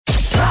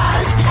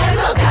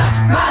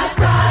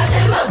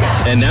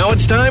And now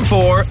it's time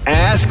for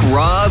Ask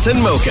Roz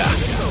and Mocha.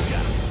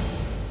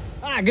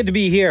 Good to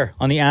be here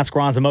on the Ask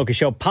Roz and Mocha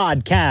Show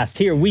podcast.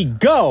 Here we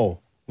go.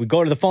 We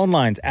go to the phone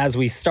lines as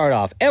we start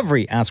off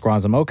every Ask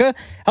Roz and Mocha.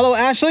 Hello,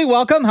 Ashley.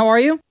 Welcome. How are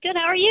you? Good.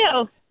 How are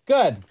you?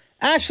 Good.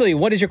 Ashley,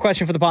 what is your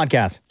question for the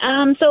podcast?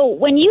 So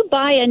when you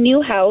buy a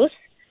new house,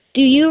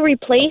 do you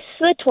replace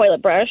the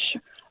toilet brush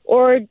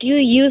or do you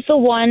use the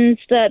ones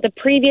that the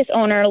previous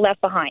owner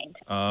left behind?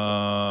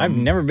 I've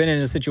never been in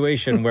a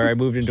situation where I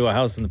moved into a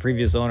house and the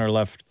previous owner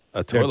left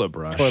a toilet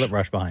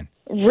brush behind.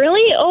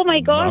 Really? Oh my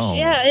gosh. No.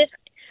 Yeah.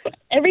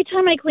 Every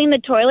time I clean the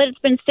toilet, it's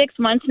been 6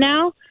 months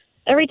now.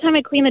 Every time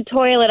I clean the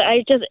toilet,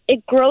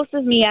 it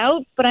grosses me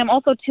out, but I'm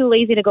also too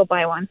lazy to go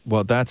buy one.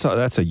 Well, that's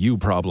a you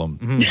problem.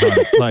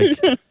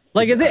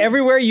 Like, is it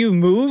everywhere you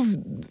move?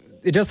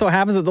 It just so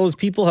happens that those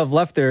people have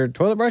left their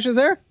toilet brushes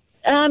there?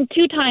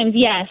 2 times,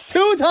 yes.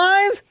 2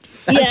 times?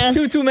 That's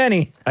Yes. too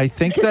many. I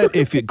think that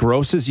if it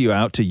grosses you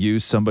out to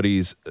use somebody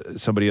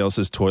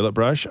else's toilet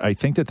brush, I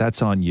think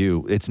that's on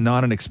you. It's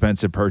not an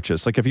expensive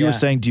purchase. Like if you were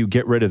saying, do you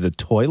get rid of the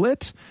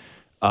toilet?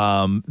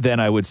 Then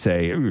I would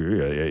say,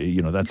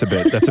 that's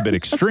a bit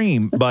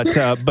extreme. But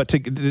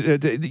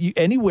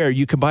anywhere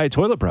you can buy a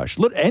toilet brush.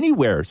 Look,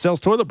 anywhere sells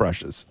toilet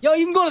brushes. Yo,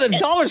 you can go to the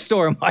dollar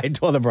store and buy a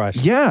toilet brush.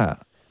 Yeah.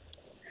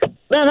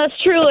 Well, that's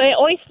true. I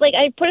always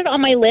I put it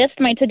on my list,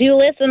 my to-do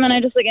list, and then I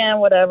just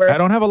whatever. I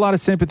don't have a lot of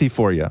sympathy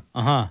for you.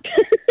 Well,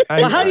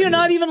 how do you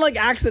not even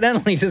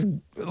accidentally just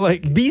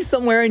be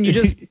somewhere and you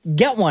just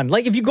get one?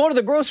 Like if you go to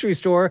the grocery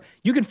store,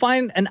 you can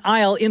find an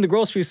aisle in the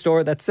grocery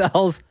store that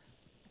sells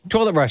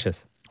toilet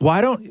brushes. Why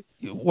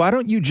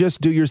don't you just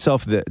do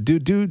yourself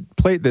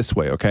play it this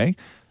way, okay?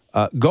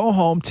 Go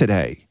home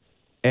today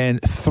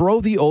and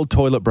throw the old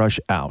toilet brush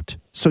out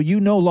so you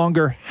no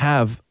longer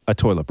have a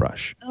toilet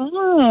brush.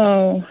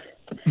 Oh,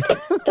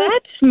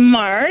 that's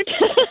smart.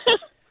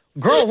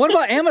 Girl, what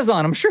about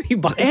Amazon? I'm sure you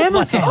buy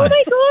Amazon. Oh my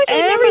gosh, I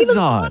never even Amazon.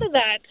 thought of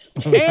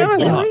that.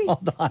 Amazon.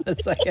 Hold on a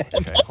second.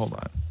 Okay, hold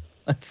on.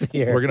 Let's see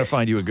here. We're going to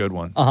find you a good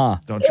one.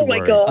 Don't you Oh my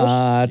worry.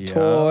 gosh.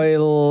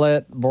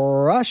 Toilet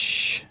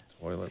brush.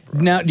 Toilet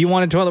brush. Now, do you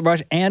want a toilet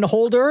brush and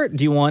holder?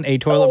 Do you want a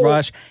toilet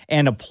brush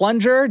and a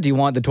plunger? Do you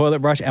want the toilet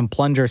brush and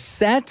plunger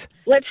set?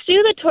 Let's do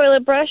the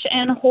toilet brush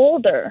and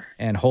holder.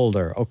 And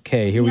holder.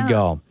 Okay, here we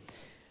go.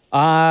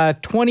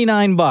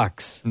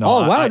 $29. No,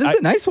 oh, wow, this is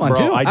a nice one,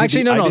 bro, too.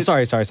 Actually,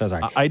 sorry.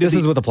 This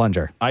is with a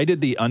plunger. I did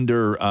the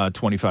under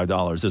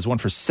 $25. There's one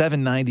for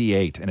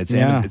 $7.98, and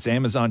it's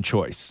Amazon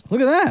Choice.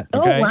 Look at that.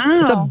 Okay? Oh, wow.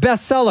 It's a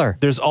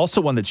bestseller. There's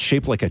also one that's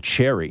shaped like a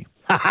cherry.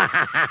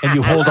 And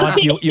you hold on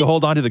you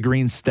hold on to the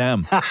green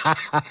stem.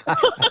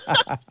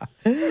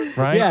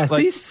 Right? Yeah,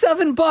 see,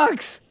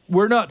 $7.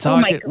 We're not Oh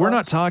my talking God. we're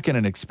not talking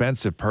an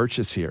expensive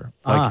purchase here.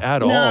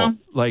 At all.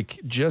 Like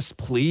just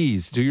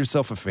please do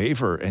yourself a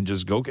favor and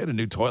just go get a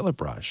new toilet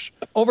brush.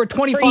 Over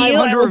For you, 2,500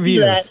 I will do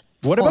reviews. that.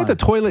 What about the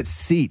toilet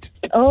seat?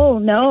 Oh,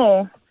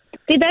 no.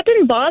 See, that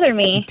didn't bother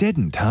me. It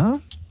didn't, huh?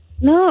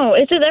 No,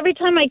 it's just every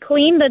time I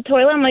clean the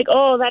toilet, I'm like,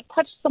 oh, that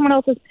touched someone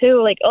else's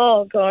poo. Like,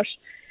 oh, gosh.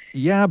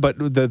 Yeah, but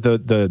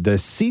the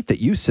seat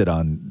that you sit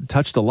on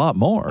touched a lot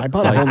more. I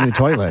bought a whole new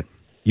toilet.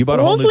 You bought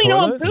a whole new Hopefully no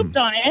one toilet? pooped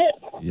on it.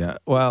 Yeah.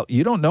 Well,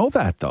 you don't know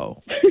that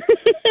though.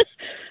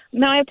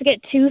 Now I have to get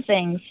 2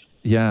 things.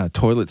 Yeah,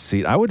 toilet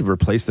seat. I would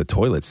replace the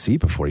toilet seat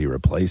before you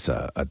replace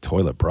a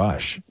toilet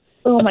brush.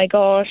 Oh, my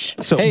gosh.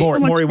 So, Hey,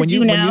 Maury, when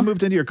you now.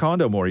 moved into your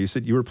condo, Maury, you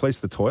said you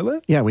replaced the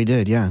toilet? Yeah, we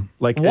did. Yeah.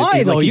 Like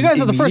Why, though? You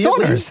guys are the first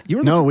immediately? owners. You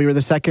were No, we were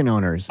the second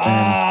owners.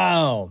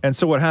 Oh. and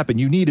so what happened?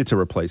 You needed to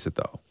replace it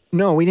though.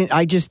 No, we didn't.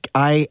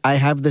 I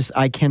have this.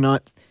 I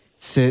cannot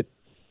sit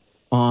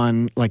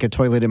on like a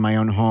toilet in my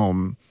own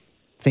home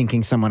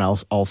thinking someone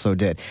else also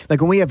did. Like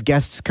when we have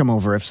guests come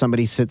over, if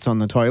somebody sits on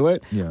the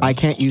toilet, Yeah. I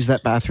can't use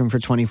that bathroom for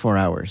 24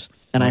 hours.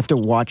 And I have to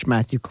watch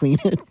Matthew clean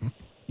it.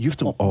 You have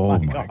to. Oh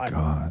my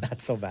God.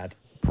 That's so bad.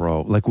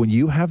 Bro, like when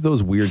you have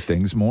those weird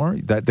things more,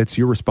 that's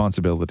your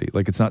responsibility.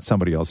 Like it's not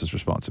somebody else's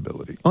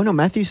responsibility. Oh no,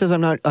 Matthew says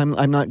I'm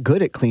not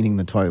good at cleaning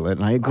the toilet,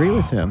 and I agree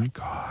with him.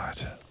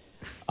 God.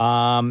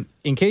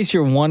 In case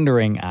you're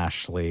wondering,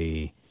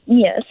 Ashley,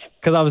 Yes.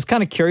 because I was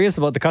kind of curious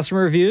about the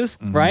customer reviews,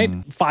 right?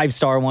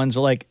 5-star ones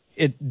are like,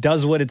 it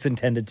does what it's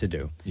intended to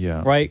do.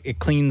 Yeah. Right? It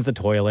cleans the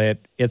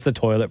toilet. It's a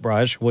toilet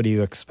brush. What do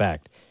you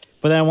expect?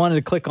 But then I wanted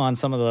to click on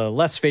some of the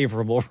less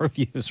favorable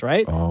reviews,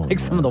 right?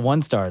 Some of the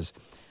 1-stars.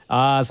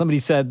 Somebody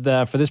said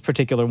for this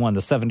particular one,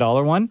 the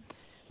 $7 one,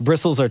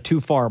 bristles are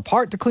too far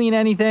apart to clean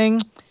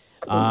anything.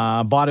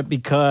 Bought it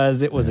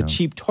because it was a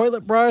cheap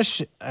toilet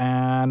brush.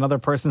 Another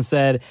person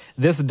said,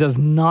 this does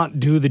not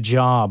do the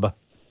job.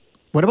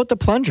 What about the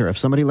plunger? If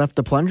somebody left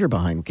the plunger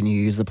behind, can you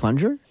use the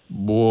plunger?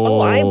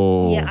 Oh,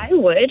 I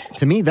would.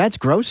 To me, that's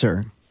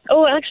grosser.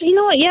 Oh, actually, you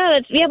know what?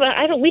 Yeah,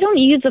 but we don't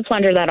use the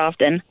plunger that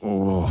often.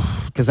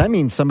 Because that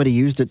means somebody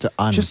used it to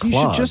unclog. You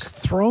should just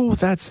throw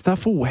that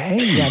stuff away.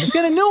 Yeah, just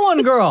get a new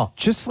one, girl.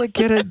 Just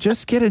get a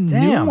new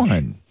Damn.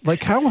 one.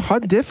 Like how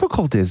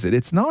difficult is it?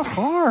 It's not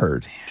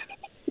hard.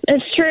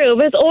 It's true,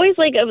 but it's always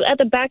like at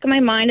the back of my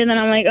mind, and then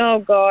I'm like, oh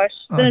gosh,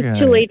 then it's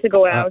too late to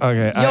go out.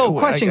 Okay. Yo,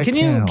 question. I Can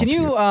can't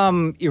you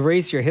help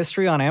erase your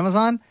history on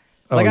Amazon?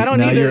 Oh, Like I don't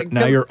now need you're, it.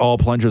 Now you're all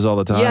plungers all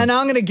the time. Yeah,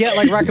 now I'm gonna get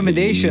like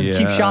recommendations.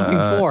 Keep shopping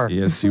for.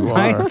 Yes, you are.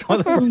 Right?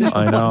 Toilet brush.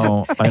 I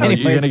know.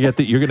 Anyways.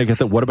 You're gonna get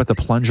the. What about the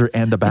plunger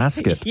and the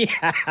basket? Yeah.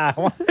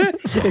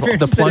 If you're The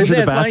interested in plunger, this, the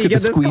why don't basket, you the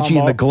get this squeegee, and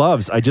combo? the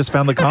gloves. I just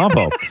found the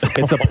combo.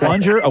 It's a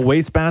plunger, a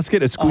waste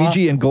basket, a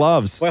squeegee, and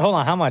gloves. Wait, hold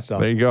on. How much though?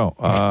 There you go.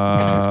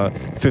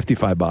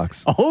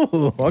 $55.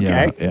 Oh,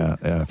 okay.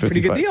 Yeah.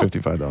 Pretty good deal.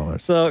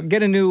 $55. So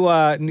get a new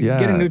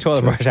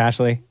toilet brush,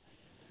 Ashley.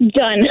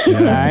 Done. Yeah,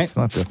 All right. it's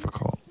not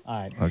difficult. All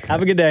right. Okay.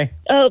 Have a good day.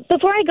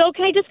 Before I go,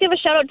 can I just give a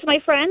shout out to my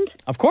friend?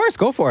 Of course,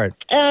 go for it.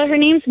 Her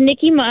name's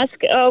Nikki Musk.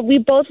 We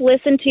both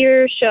listen to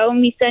your show, and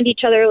we send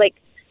each other like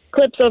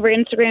clips over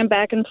Instagram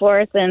back and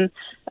forth. And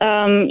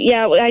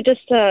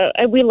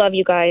we love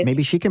you guys.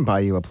 Maybe she can buy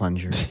you a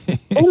plunger.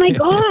 Oh my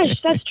gosh,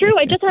 that's true.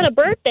 I just had a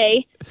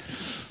birthday.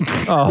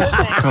 Oh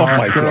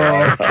my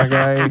God.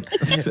 Okay.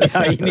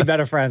 Yeah, you need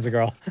better friends,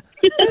 girl.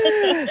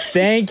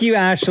 Thank you,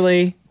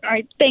 Ashley. All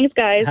right, thanks,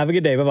 guys. Have a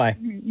good day. Bye-bye.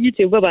 You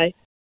too. Bye-bye.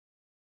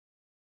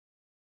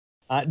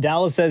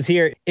 Dallas says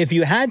here, if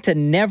you had to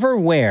never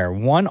wear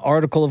one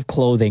article of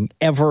clothing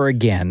ever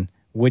again,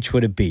 which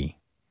would it be?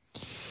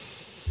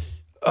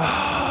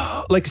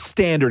 Like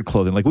standard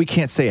clothing. Like we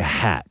can't say a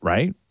hat,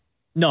 right?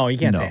 No, you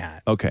can't No. say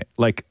hat. Okay.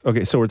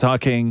 So we're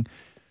talking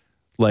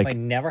like If I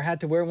never had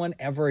to wear one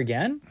ever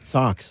again?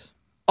 Socks.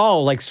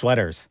 Oh, like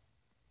sweaters.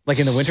 Like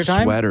in the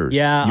wintertime? sweaters.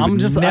 Yeah, You I'm would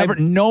just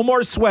no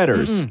more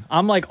sweaters.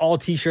 I'm like all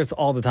t-shirts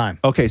all the time.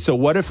 Okay, so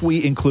what if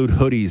we include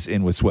hoodies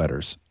in with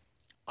sweaters?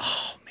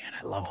 Man,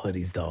 I love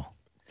hoodies though.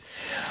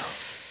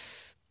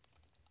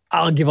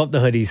 I'll give up the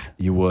hoodies.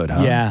 You would,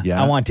 huh?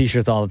 Yeah, I want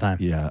t-shirts all the time.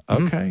 Yeah.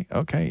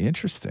 Okay.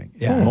 Interesting.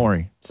 Yeah.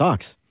 Maury.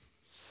 Socks.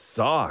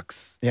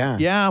 Socks. Yeah.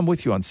 Yeah, I'm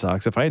with you on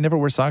socks. If I never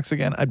wear socks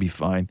again, I'd be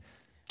fine.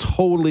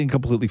 Totally and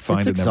completely fine.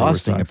 It's to never wear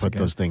exhausting to socks put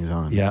again. those things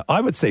on. Yeah,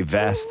 I would say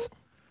vest.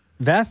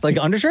 Vest, like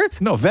undershirts?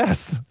 No,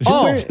 vest.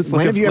 Oh, Just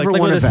when have you ever like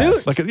worn a with a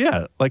vest? suit?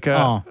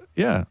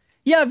 Yeah.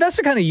 Yeah, vests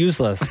are kind of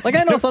useless. Like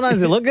I know sometimes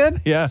they look good.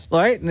 Yeah.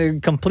 Right? And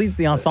it completes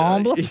the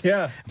ensemble.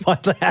 Yeah.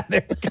 But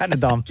they're kind of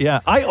dumb.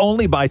 Yeah, I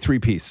only buy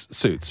 3-piece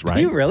suits, right?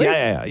 you really?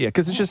 Yeah,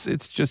 because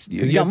it's just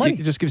you got money.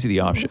 It just gives you the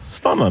option,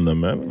 Stun on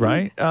them, man.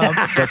 right?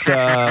 But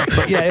yeah,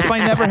 if I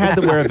never had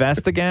to wear a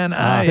vest again,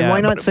 Then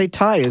why not say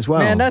tie as well?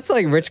 Man, that's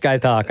like rich guy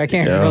talk. I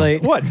can't Yeah.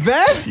 relate. What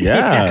vest?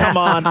 Yeah. Come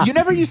on. You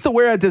never used to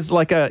wear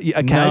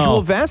a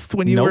casual vest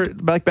when you Nope. were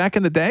like back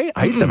in the day?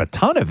 I used to have a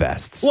ton of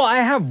vests. Well, I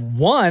have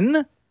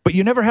one. But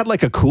you never had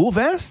like a cool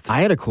vest? I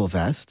had a cool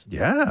vest.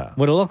 Yeah.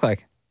 What'd it look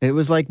like? It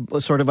was like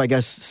sort of, I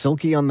guess,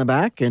 silky on the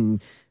back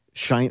and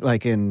shine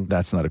like in.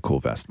 That's not a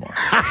cool vest, Mark.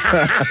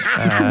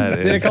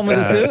 Did it come with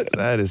a suit?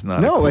 That is not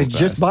a No, cool I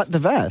just vest. bought the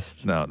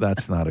vest. No,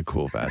 that's not a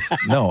cool vest.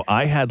 No,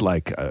 I had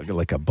like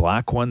a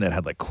black one that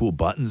had like cool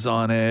buttons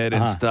on it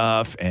and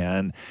stuff.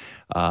 And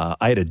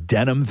I had a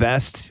denim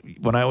vest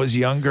when I was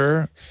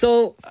younger.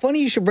 So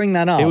funny you should bring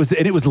that up. It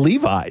was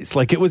Levi's.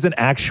 Like it was an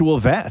actual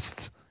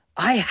vest.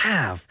 I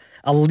have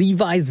a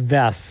Levi's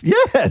vest.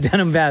 Yes.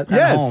 Denim vest Yes.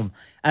 at home.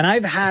 And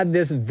I've had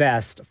this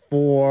vest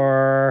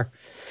for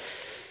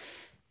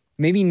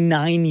maybe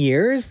 9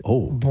 years.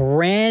 Oh.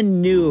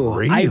 Brand new.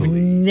 Really? I've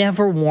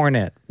never worn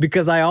it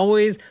because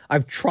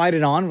I've tried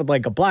it on with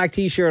like a black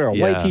t-shirt or a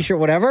white Yeah. t-shirt,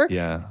 whatever.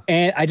 Yeah.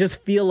 And I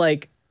just feel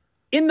like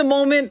in the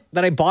moment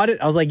that I bought it,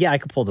 I was like, yeah, I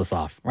could pull this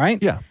off, right?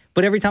 Yeah.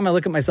 But every time I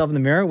look at myself in the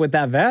mirror with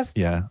that vest,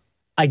 Yeah.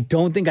 I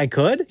don't think I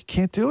could.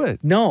 Can't do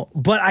it. No,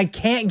 but I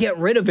can't get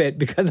rid of it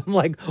because I'm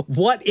like,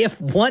 what if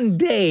one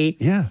day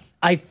Yeah.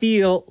 I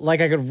feel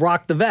like I could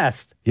rock the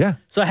vest? Yeah.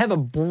 So I have a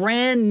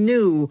brand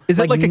new, Is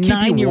it like a keep you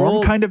warm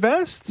 9-year-old kind of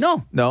vest?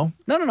 No. No?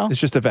 No.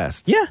 It's just a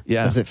vest. Yeah.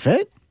 Yeah. Does it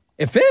fit?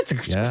 It fits.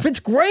 Yeah. It fits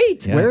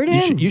great. Yeah. Wear it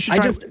in. You should I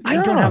try, just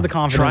I don't have the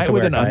confidence. try it to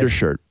with wear an guys.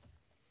 undershirt.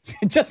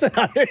 Just an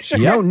undershirt.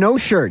 No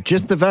shirt,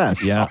 just the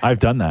vest. Yeah, I've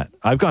done that.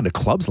 I've gone to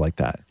clubs like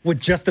that.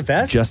 With just the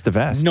vest. Just the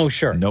vest. No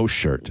shirt. No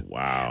shirt.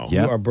 Wow.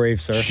 Yeah. You are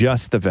brave, sir.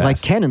 Just the vest.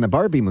 Like Ken in the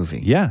Barbie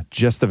movie. Yeah,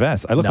 just the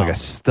vest. I look No. like a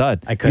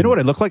stud. I You couldn't. know what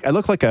I look like? I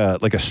look like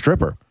a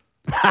stripper,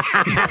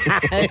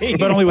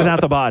 but only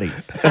without the body,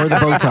 Or the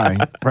bow tie.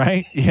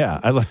 right? Yeah,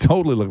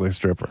 totally look like a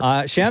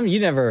stripper. Shem, you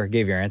never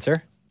gave your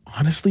answer.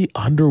 Honestly,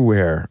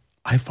 underwear.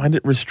 I find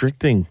it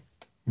restricting.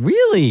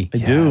 Really? I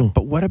Yeah, do.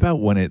 But what about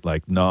when it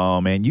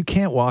no, man, you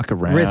can't walk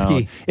around.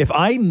 Risky. If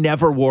I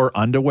never wore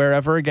underwear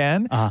ever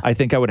again, I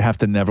think I would have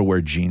to never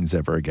wear jeans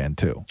ever again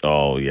too.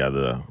 Oh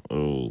yeah,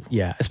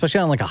 Yeah,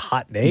 especially on like a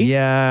hot day.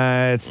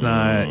 Yeah, it's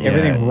not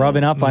Everything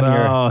rubbing up on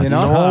your, you it's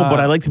know? no,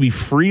 but I like to be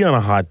free on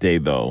a hot day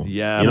though.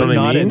 Yeah, you know but what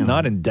not I mean.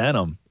 not in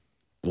denim.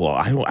 Well,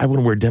 I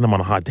wouldn't wear denim on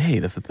a hot day.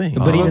 That's the thing.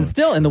 But even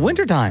still, in the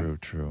wintertime.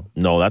 True.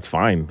 No, that's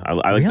fine. I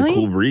like Really? the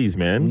cool breeze,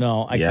 man.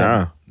 No, I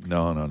yeah.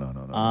 No.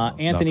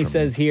 Anthony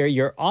says here,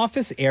 your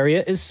office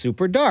area is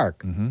super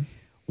dark. Mm-hmm.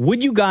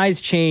 Would you guys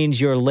change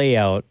your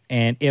layout?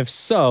 And if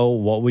so,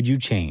 what would you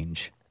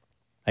change?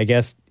 I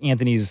guess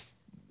Anthony's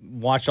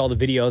watched all the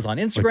videos on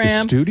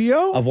Instagram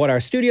studio of what our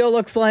studio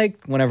looks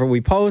like whenever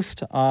we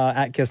post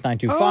at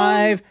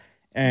Kiss925.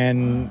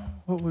 And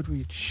what would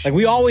we like?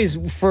 We always,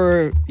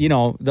 for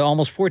the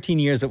almost 14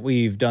 years that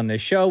we've done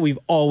this show, we've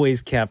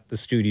always kept the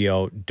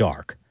studio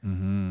dark.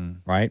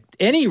 Right?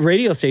 Any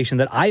radio station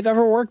that I've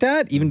ever worked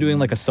at, even doing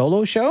like a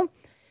solo show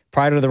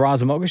prior to the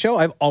Roz and Mocha show,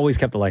 I've always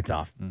kept the lights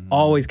off.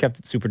 Always kept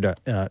it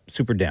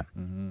super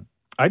dim.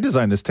 I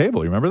designed this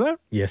table. You remember that?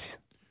 Yes.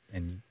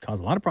 And you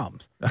caused a lot of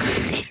problems.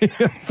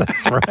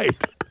 That's right.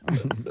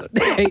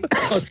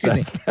 Excuse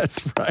me.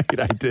 That's right.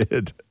 I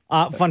did.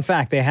 Fun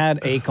fact, they had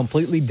a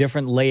completely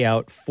different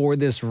layout for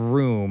this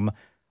room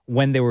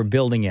when they were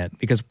building it.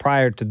 Because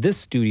prior to this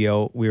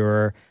studio, we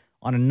were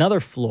on another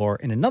floor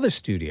in another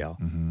studio.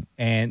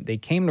 And they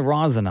came to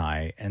Roz and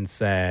I and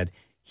said,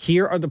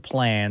 here are the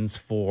plans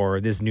for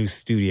this new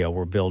studio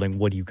we're building.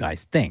 What do you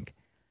guys think?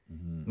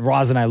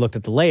 Roz and I looked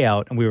at the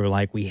layout and we were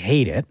like, we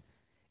hate it.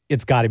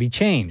 It's got to be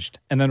changed.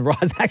 And then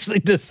Roz actually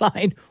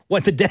designed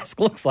what the desk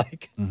looks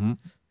like. And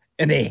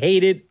they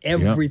hated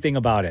everything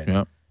about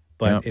it.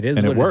 But it is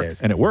and what it worked. it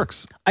is. And it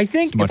works. I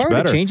think It's much if I were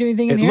better. to change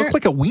anything in it here. looked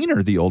like a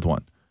wiener, the old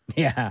one.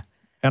 Yeah.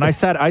 And I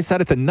sat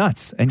at the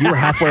nuts, and you were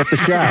halfway up the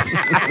shaft.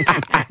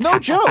 No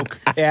joke.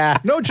 Yeah.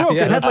 No joke.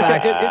 Yeah, it had that's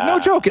like facts. no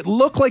joke. It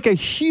looked like a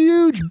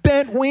huge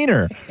bent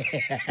wiener,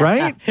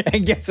 right?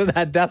 And guess where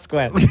that desk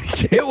went?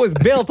 It was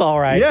built all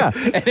right. Yeah.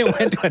 And it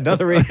went to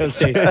another radio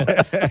station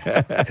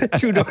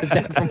 2 doors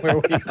down from where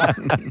we are.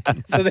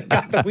 So they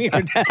got the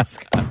wiener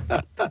desk.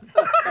 Oh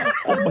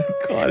my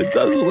God, it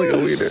does look like a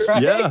wiener.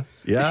 Right?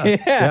 Yeah.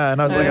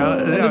 And I was like,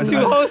 The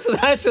two hosts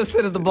of that just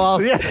sit at the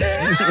balls. Yeah.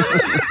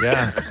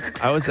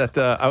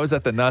 I was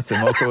at the nuts,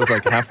 and Mocha was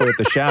like halfway at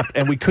the shaft,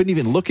 and we couldn't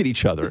even look at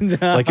each other.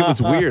 Like it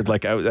was weird.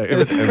 Like it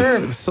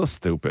was so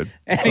stupid.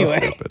 Anyway, So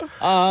stupid.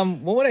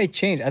 what would I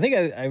change? I think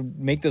I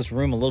make this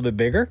room a little bit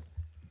bigger.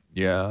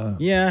 Yeah.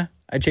 Yeah.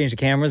 I'd change the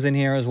cameras in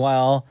here as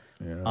well.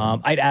 Yeah.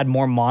 I'd add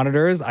more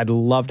monitors. I'd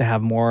love to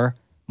have more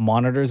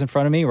monitors in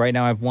front of me. Right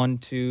now I have 1,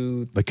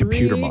 2, 3. Like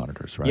computer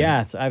monitors, right?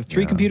 Yeah. I have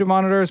 3 computer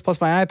monitors plus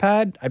my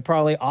iPad. I'd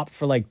probably opt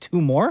for like 2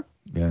 more.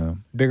 Yeah.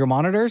 Bigger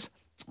monitors.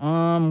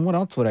 What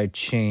else would I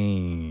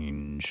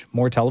change?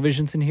 More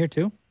televisions in here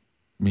too.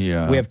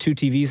 Yeah. We have 2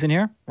 TVs in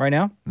here right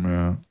now.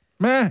 Yeah.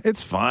 Meh,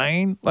 it's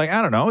fine. Like,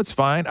 I don't know. It's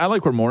fine. I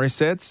like where Maury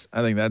sits.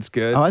 I think that's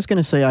good. I was going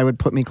to say I would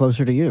put me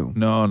closer to you.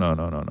 No.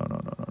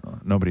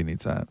 Nobody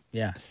needs that.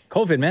 Yeah.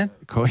 COVID, man.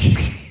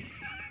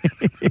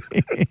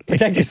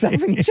 Protect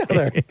yourself and each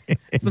other.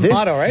 It's the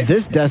motto, right?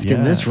 This desk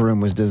in this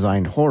room was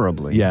designed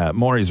horribly. Yeah,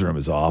 Maury's room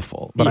is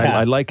awful. But Yeah.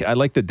 I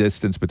like the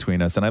distance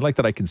between us, and I like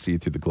that I can see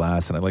through the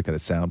glass, and I like that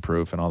it's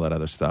soundproof and all that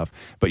other stuff.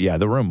 But yeah,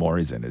 the room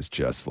Maury's in is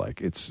just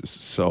like, it's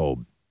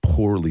so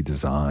poorly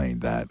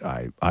designed that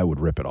I would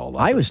rip it all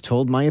up. I was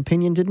told my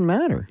opinion didn't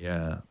matter.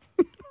 Yeah.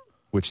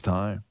 Which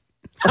time?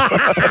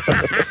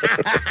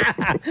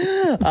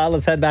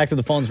 Let's head back to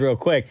the phones real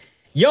quick.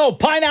 Yo,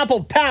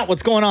 Pineapple Pat,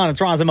 what's going on?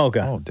 It's Roz and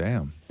Mocha. Oh,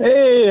 damn.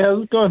 Hey,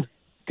 how's it going?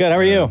 Good, how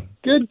are you?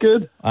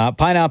 Good.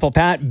 Pineapple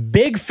Pat,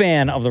 big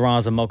fan of the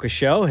Roz and Mocha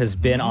show, has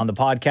been on the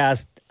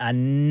podcast a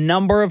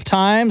number of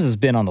times, has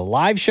been on the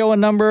live show a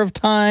number of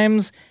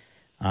times.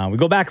 We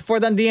go back and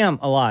forth on DM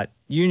a lot.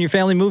 You and your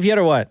family move yet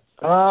or what?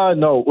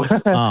 No.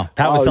 Oh,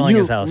 Pat was selling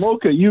his house.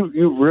 Mocha, you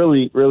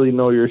really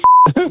know your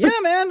Yeah,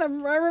 man,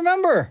 I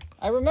remember,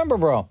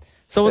 bro.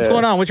 So what's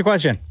going on? What's your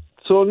question?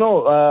 So,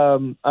 no,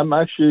 I'm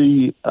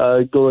actually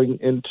going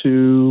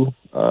into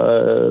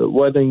a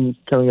wedding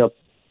coming up,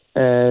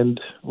 and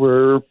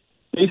we're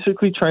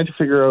basically trying to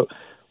figure out,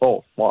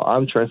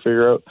 I'm trying to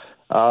figure out,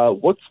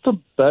 what's the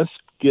best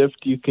gift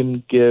you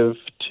can give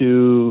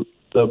to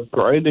the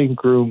bride and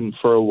groom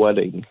for a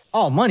wedding?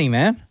 Oh, money,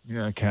 man.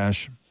 Yeah,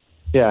 cash.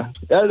 Yeah,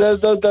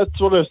 that's what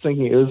I was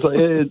thinking. It was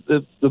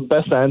the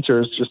best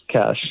answer is just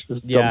cash.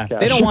 Just Yeah, dumb cash.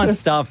 they don't want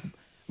stuff.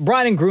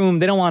 Bride and groom,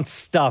 they don't want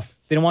stuff.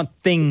 They don't want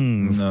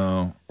things.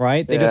 No.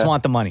 Right? They just Yeah.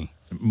 want the money.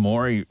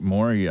 Maury's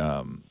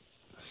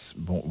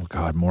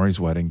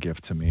wedding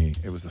gift to me,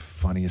 it was the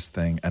funniest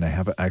thing. And I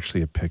have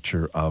actually a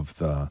picture of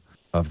the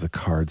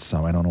card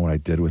some. I don't know what I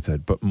did with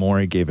it, but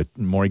Maury gave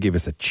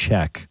us a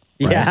check.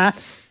 Right? Yeah.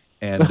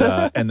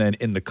 And then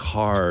in the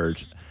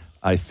card,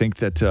 I think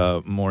that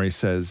Maury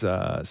says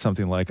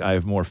something like, I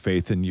have more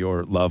faith in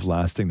your love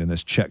lasting than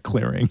this check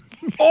clearing.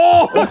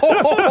 Wow.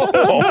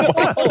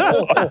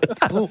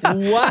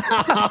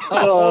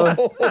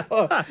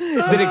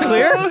 Did it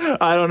clear?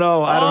 I don't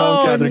know.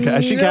 Catherine.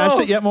 Has she cashed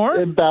it yet,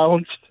 Maury? It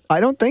bounced. I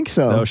don't think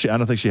so. No, I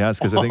don't think she has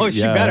because I think. Oh,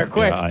 she better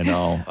quick. Yeah, I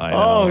know.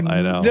 Oh,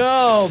 I know.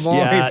 no,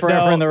 Maury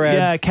forever in the Reds.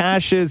 Yeah,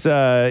 cash is.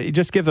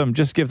 Just give them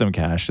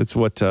cash. It's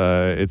what.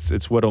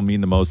 It's what'll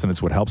mean the most, and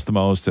it's what helps the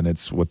most, and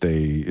it's what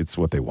they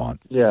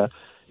want. Yeah.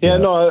 Yeah.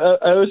 No,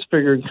 I was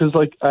figuring because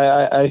like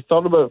I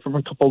thought about it from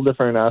a couple of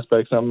different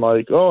aspects. I'm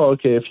like,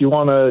 okay, if you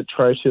want to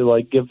try to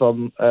like give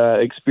them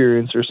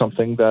experience or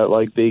something that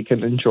like they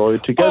can enjoy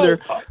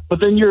together, but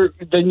then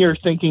you're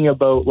thinking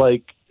about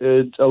like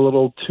it's a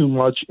little too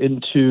much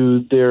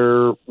into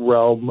their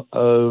realm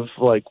of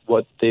like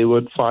what they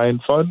would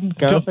find fun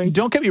kind of thing.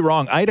 Don't get me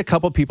wrong. I had a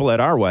couple people at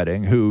our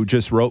wedding who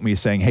just wrote me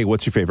saying, hey,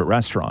 what's your favorite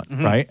restaurant?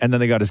 Right? And then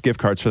they got us gift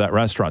cards for that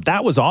restaurant.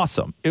 That was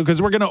awesome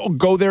because we're going to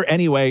go there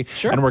anyway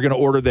and we're going to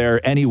order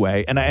there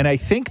anyway. And I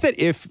think that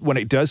when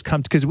it does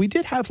come, because we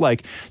did have there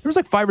was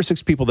 5 or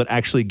 6 people that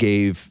actually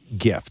gave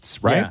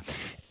gifts, right? Yeah.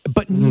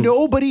 But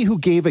nobody who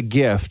gave a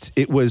gift,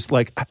 it was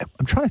like,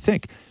 I'm trying to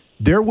think.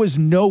 There was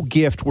no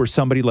gift where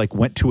somebody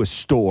went to a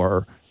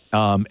store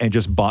and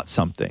just bought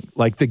something.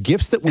 Like the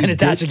gifts that we And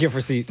attach a gift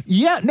receipt.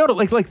 Yeah, no,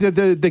 like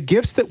the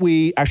gifts that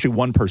we actually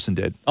one person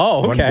did.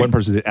 Oh, okay. One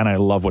person did, and I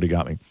love what he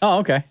got me. Oh,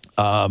 okay.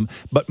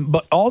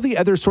 But all the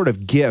other sort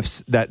of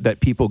gifts that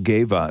people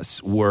gave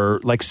us were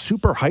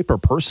super hyper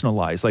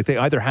personalized. Like they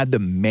either had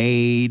them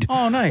made,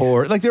 nice,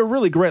 or they were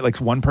really great. Like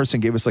one person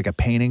gave us a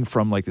painting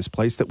from this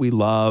place that we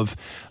love.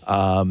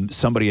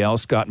 Somebody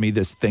else got me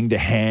this thing to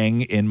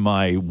hang in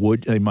my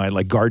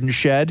garden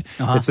shed.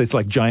 It's this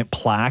giant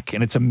plaque,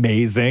 and it's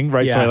amazing,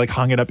 right? Yeah. So I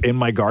hung it up in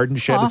my garden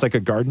shed. It's like a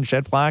garden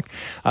shed plaque.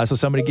 So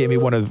somebody gave me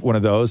one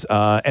of those,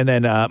 and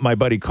then my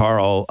buddy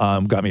Carl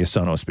got me a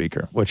Sonos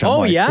speaker, which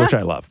which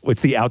I love.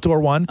 It's the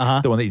outdoor one,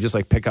 the one that you just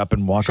pick up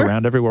and walk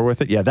around everywhere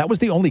with it. Yeah, that was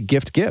the only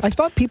gift. I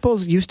thought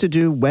people used to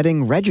do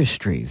wedding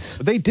registries.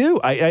 They do.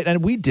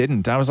 And we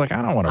didn't. I was like,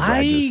 I don't want to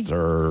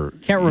register.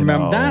 Can't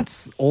remember.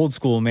 That's old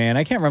school, man.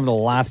 I can't remember the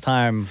last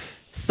time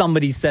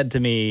somebody said to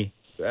me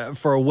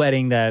for a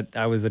wedding that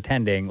I was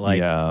attending,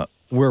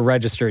 we're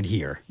registered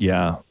here.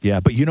 Yeah,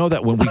 yeah. But you know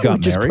that when we got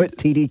just married, put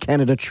TD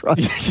Canada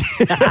Trust.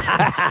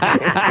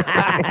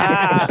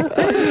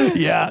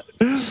 yeah.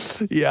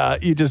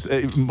 You just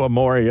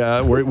Maury,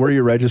 where are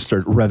you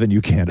registered?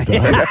 Revenue Canada.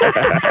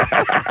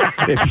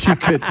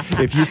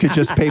 if you could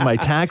just pay my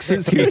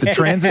taxes, here's the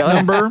transit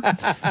number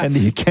and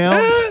the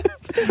account,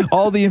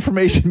 all the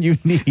information you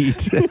need.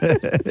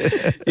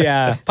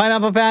 Yeah,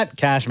 Pineapple Pat,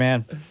 cash,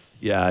 man.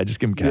 Yeah, I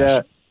just give him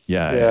cash.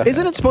 Yeah.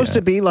 Isn't it supposed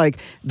to be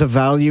the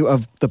value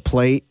of the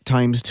plate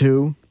times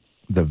 2?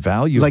 The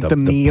value of the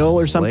meal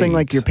plate. Or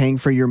something, you're paying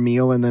for your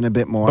meal and then a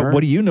bit more? But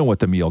what do you know what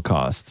the meal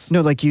costs?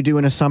 No, you do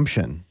an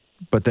assumption.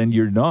 But then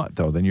you're not,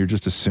 though. Then you're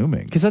just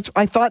assuming. Because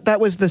I thought that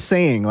was the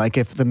saying.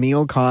 If the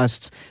meal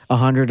costs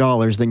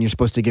 $100, then you're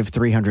supposed to give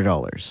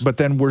 $300. But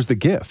then where's the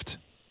gift?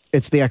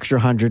 It's the extra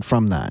 100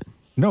 from that.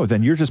 No,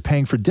 then you're just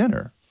paying for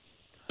dinner.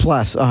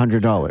 Plus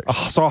 $100.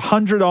 Oh, so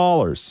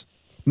 $100.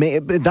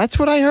 That's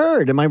what I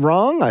heard. Am I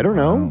wrong? I don't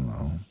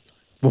know.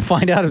 We'll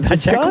find out if that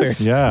check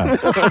clears. Yeah.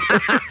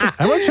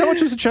 How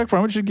much was the check for?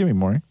 How much did you give me,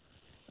 Maury?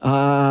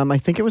 I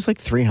think it was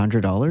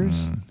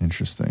 $300.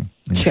 Interesting.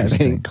 Yeah,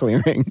 it ain't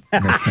clearing.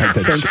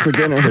 Thanks for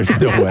dinner. There's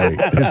no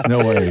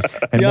way.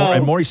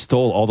 And Maury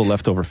stole all the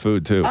leftover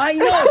food, too. I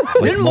know.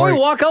 Didn't Maury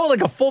walk out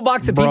with a full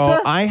box of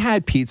pizza? I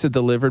had pizza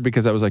delivered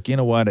because I was like, you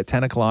know what? At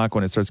 10 o'clock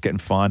when it starts getting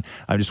fun,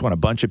 I just want a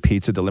bunch of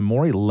pizza delivered.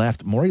 Maury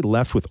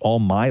left with all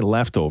my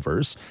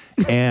leftovers.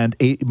 And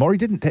Maury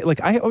didn't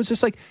I was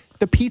just like,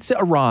 the pizza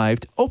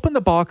arrived, open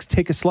the box,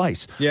 take a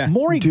slice. Yeah.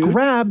 Maury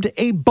grabbed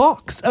a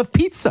box of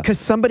pizza. Because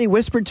somebody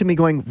whispered to me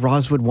going,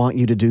 Roz would want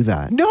you to do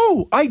that.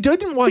 No, I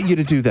didn't want you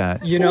to do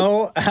that. You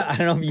know, I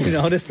don't know if you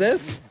noticed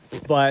this,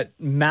 but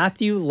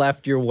Matthew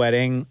left your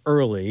wedding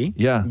early.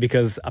 Yeah.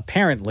 Because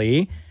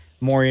apparently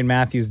Maury and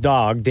Matthew's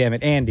dog, damn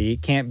it, Andy,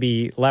 can't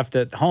be left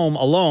at home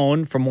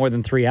alone for more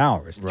than 3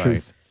 hours. Right.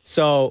 Truth.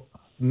 So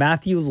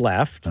Matthew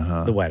left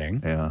the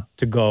wedding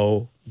to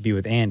go be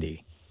with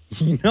Andy.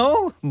 You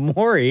know,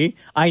 Maury,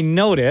 I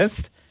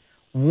noticed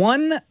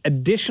one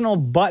additional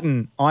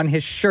button on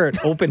his shirt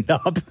opened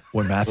up.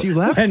 When Matthew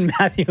left? When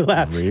Matthew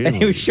left. Really? And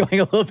he was showing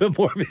a little bit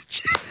more of his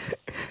chest.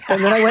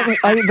 And then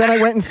I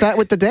went and sat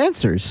with the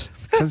dancers.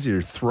 It's because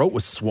your throat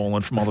was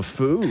swollen from all the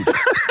food.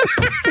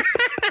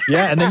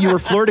 Yeah, and then you were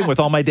flirting with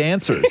all my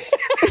dancers.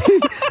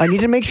 I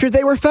need to make sure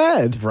they were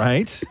fed.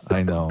 Right?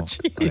 I know.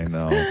 I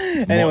know.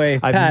 Anyway,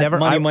 Pat,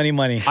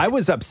 money. I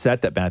was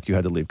upset that Matthew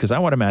had to leave because I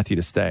wanted Matthew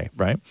to stay,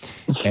 right?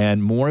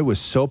 And Maury was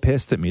so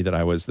pissed at me that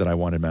I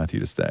wanted Matthew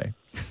to stay.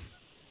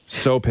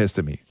 So pissed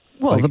at me.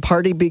 Well, the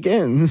party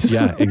begins.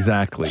 Yeah,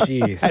 exactly.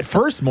 Jeez. At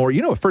first,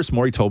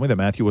 Maury told me that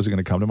Matthew wasn't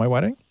going to come to my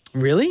wedding.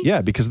 Really?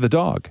 Yeah, because of the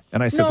dog.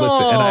 And I said,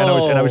 listen, and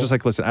I was just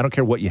like, listen, I don't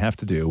care what you have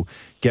to do,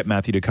 get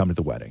Matthew to come to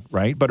the wedding,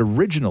 right? But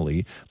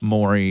originally,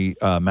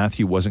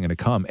 Matthew wasn't going to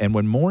come. And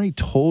when Maury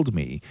told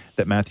me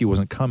that Matthew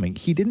wasn't coming,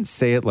 he didn't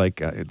say it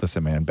like,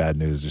 listen, man, bad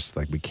news, just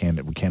like we can't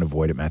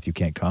avoid it, Matthew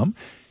can't come.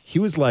 He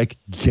was like,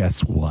 guess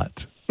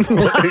what? With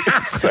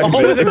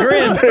a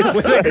grin.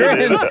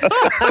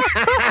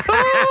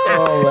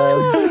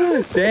 Oh,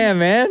 man. Damn,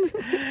 man.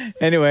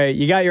 Anyway,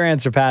 you got your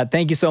answer, Pat.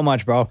 Thank you so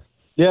much, bro.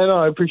 Yeah, no,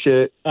 I appreciate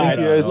it. All right,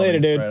 Thank you guys. later,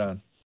 dude. Right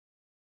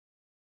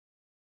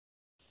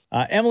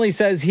on. Emily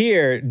says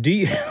here, do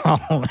you...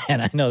 Oh,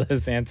 man, I know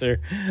this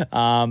answer.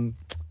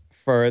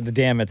 For the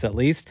damn it's at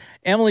least.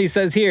 Emily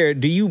says here,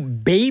 do you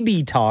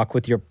baby talk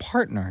with your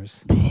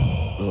partners?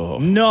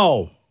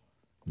 No.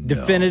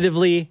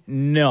 Definitively,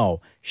 no.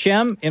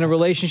 Shem, in a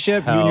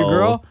relationship, you and your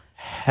girl?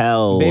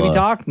 Hell. Baby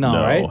talk? No,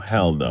 right?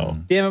 Hell no.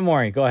 Damn it,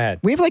 Maury, go ahead.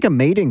 We have like a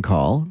mating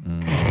call.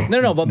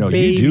 No, but No,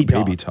 baby you do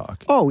talk. baby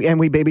talk. Oh, and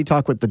we baby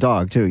talk with the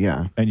dog too.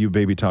 Yeah. And you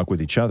baby talk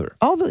with each other.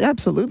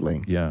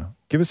 Absolutely. Yeah.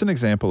 Give us an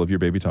example of your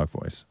baby talk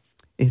voice.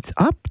 It's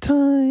up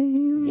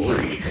time.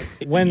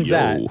 When's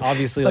that?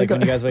 Obviously, like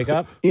when you guys wake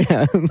up?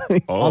 Yeah.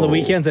 On the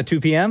weekends at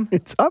 2 p.m.?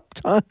 It's up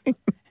time.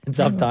 It's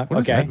up time. What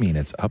does Okay. that mean?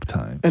 It's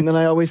uptime. And then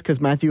I always, because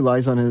Matthew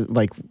lies on his,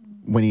 like,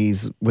 when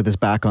he's with his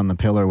back on the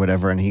pillow or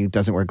whatever, and he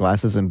doesn't wear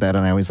glasses in bed,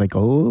 and I always like,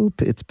 oh,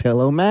 it's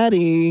Pillow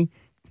Maddie.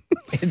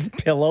 It's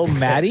Pillow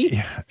Maddie?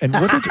 Yeah. And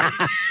what did you?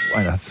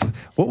 Why not?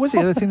 What was the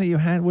other thing that you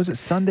had? Was it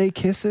Sunday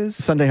kisses?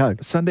 Sunday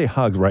hug. Sunday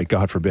hug, right?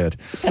 God forbid.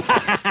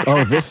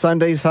 Oh, this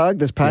Sunday's hug,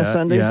 this past Yeah,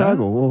 Sunday's yeah. hug.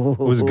 Oh,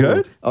 Was it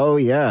good? Oh,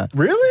 yeah.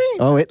 Really?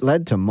 Oh, it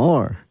led to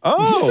more.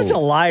 Oh, You're such a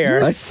liar.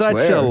 You're I such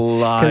swear. a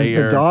liar. Because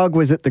the dog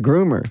was at the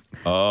groomer.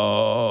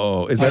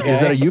 Oh, is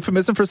that a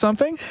euphemism for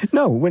something?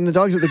 No, when the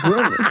dog's at the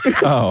groomer.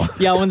 Oh,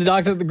 Yeah, when the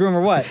dog's at the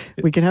groomer, what?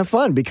 We can have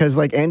fun because,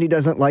 like, Andy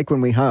doesn't like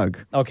when we hug.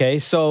 Okay,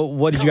 so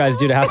what did you guys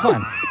do to have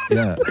fun?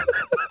 yeah.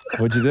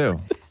 What'd you do?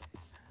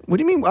 What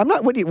do you mean? I'm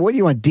not. What do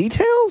you want?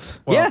 Details?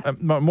 Yeah.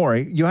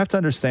 Maury, you have to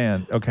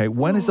understand. Okay,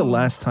 when is the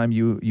last time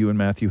you and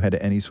Matthew had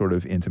any sort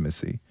of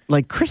intimacy?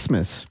 Like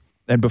Christmas.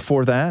 And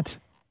before that?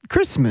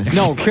 Christmas.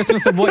 No,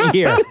 Christmas of what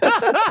year?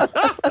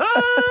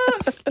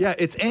 Yeah,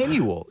 it's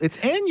annual. It's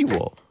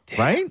annual,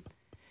 right?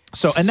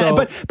 So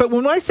So- but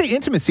when I say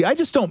intimacy, I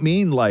just don't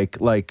mean like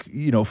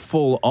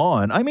full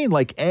on. I mean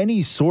like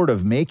any sort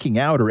of making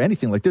out or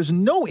anything. Like there's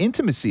no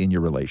intimacy in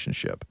your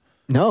relationship.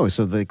 No.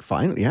 So the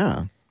final.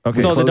 Yeah.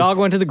 Okay. So the dog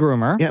went to the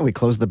groomer. Yeah. We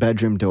closed the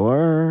bedroom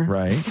door.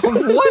 Right.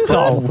 What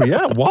though? Oh,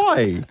 yeah.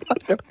 Why?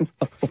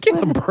 Get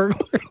some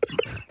burglar.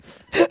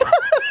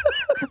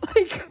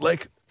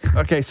 Like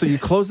okay, so you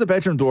close the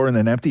bedroom door in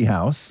an empty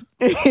house.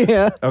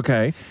 Yeah.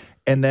 Okay.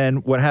 And then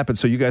what happened?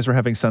 So you guys were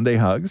having Sunday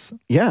hugs.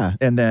 Yeah.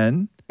 And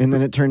then And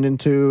then it turned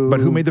into. but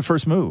who made the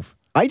first move?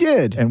 I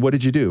did. And what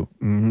did you do?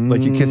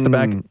 Like you kissed the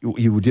back.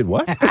 You did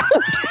what?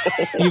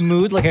 You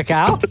mooed like a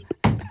cow?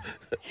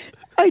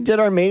 I did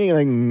our mating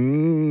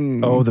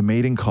like. Oh, the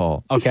mating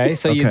call. Okay,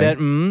 so you Okay. did,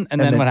 and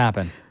then what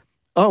happened?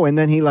 Oh, and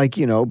then he like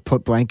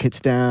put blankets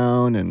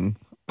down and.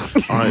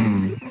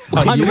 On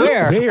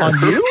where? On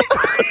you?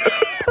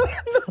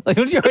 Like,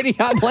 don't you already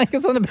have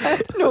blankets on the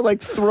bed? No,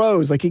 like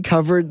throws. Like he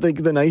covered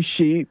like the nice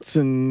sheets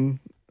and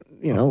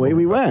away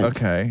we went.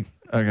 Okay.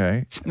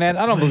 Okay. Man,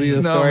 I don't believe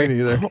this story. Me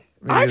neither.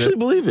 I actually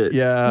believe it.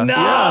 Yeah.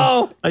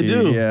 No! I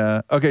do.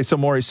 Yeah. Okay. So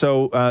Maury,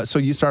 so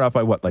you start off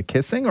by what? Like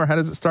kissing, or how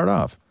does it start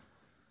off?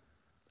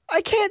 I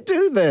can't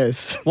do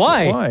this.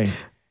 Why? Why?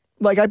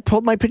 Like I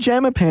pulled my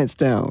pajama pants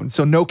down.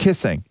 So no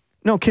kissing,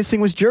 No, kissing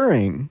was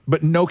during.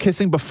 but no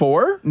kissing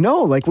before.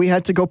 No, like we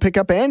had to go pick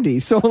up Andy,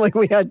 so like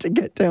we had to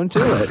get down to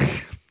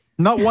it.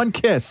 Not one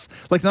kiss.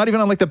 Like not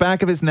even on like the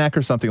back of his neck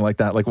or something like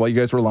that. Like while you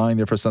guys were lying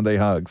there for Sunday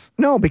hugs.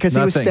 No, because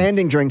he was Nothing.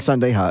 standing during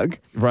Sunday hug.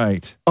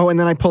 Right. Oh, and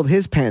then I pulled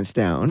his pants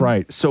down.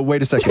 Right. So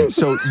wait a second.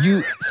 So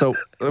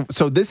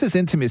so this is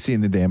intimacy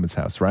in the Damon's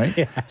house, right?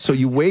 Yeah. So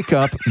you wake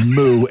up,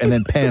 moo, and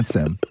then pants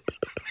him,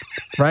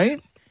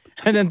 right?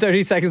 And then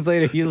 30 seconds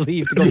later, you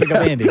leave to go pick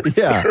up Andy.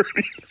 Yeah.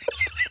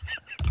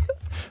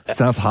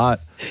 Sounds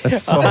hot.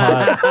 That's so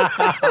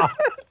hot.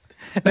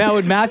 Now,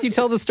 would Matthew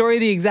tell the story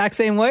the exact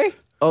same way?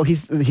 Oh,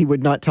 he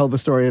would not tell the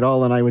story at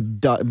all, and I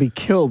would be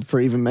killed for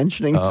even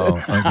mentioning Oh,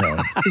 this.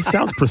 okay. It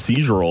sounds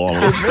procedural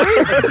almost.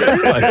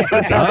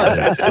 It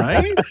does,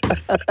 right?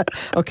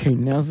 Okay,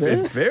 now It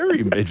this.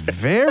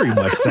 very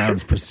much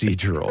sounds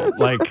procedural.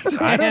 Like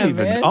I don't Damn,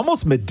 even man.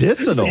 almost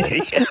medicinal,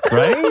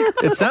 right?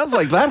 It sounds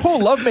like that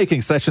whole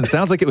lovemaking session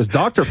sounds like it was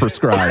doctor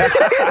prescribed.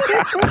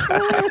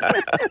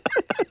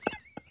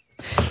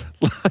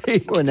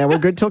 Well, now we're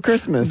good till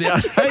Christmas. I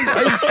guess.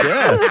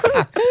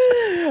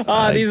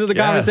 These are the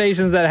guess.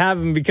 conversations that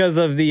happen because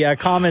of the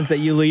comments that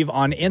you leave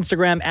on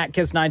Instagram at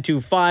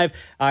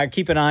Kiss925.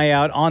 Keep an eye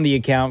out on the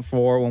account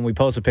for when we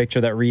post a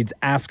picture that reads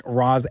Ask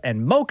Roz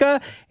and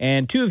Mocha.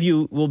 And two of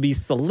you will be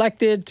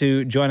selected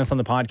to join us on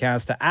the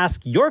podcast to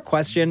ask your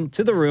question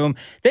to the room.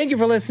 Thank you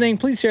for listening.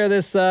 Please share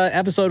this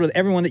episode with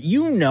everyone that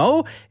you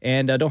know.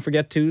 And don't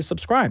forget to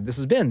subscribe. This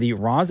has been the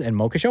Roz and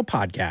Mocha Show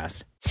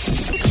podcast.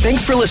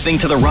 Thanks for listening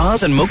to the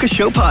Roz and Mocha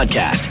Show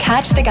podcast.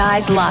 Catch the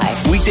guys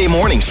live Weekday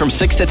mornings from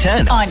 6 to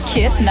 10. on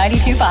Kiss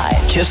 92.5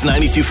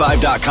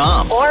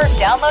 Kiss925.com. or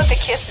download the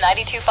Kiss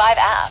 92.5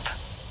 app.